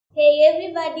Hey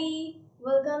everybody,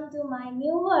 welcome to my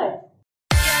new world.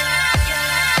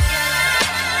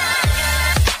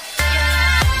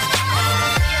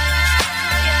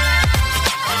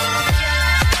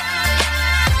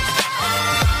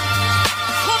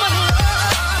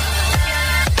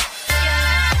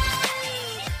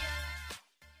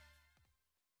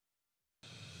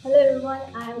 Hello everyone,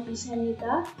 I am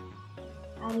Ishanita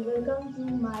and welcome to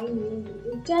my new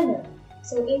YouTube channel.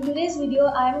 So in today's video,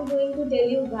 I am going to tell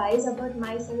you guys about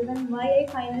myself and why I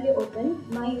finally opened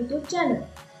my YouTube channel.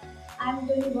 I am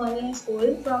 21 years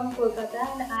old from Kolkata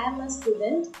and I am a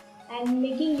student, and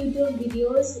making YouTube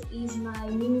videos is my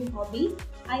new hobby.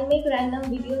 I make random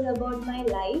videos about my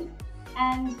life,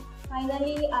 and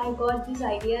finally I got this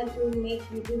idea to make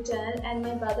YouTube channel, and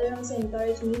my brother also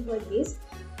encouraged me for this.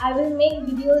 I will make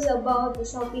videos about the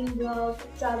shopping vlog,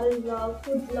 travel vlog,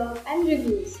 food vlog and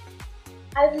reviews.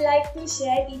 I would like to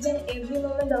share each and every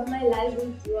moment of my life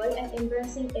with you all and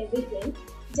embracing everything.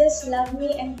 Just love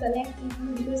me and connect with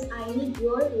me because I need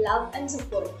your love and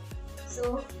support.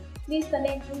 So please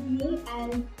connect with me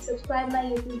and subscribe my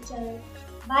YouTube channel.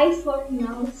 Bye for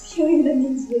now. See you in the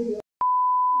next video.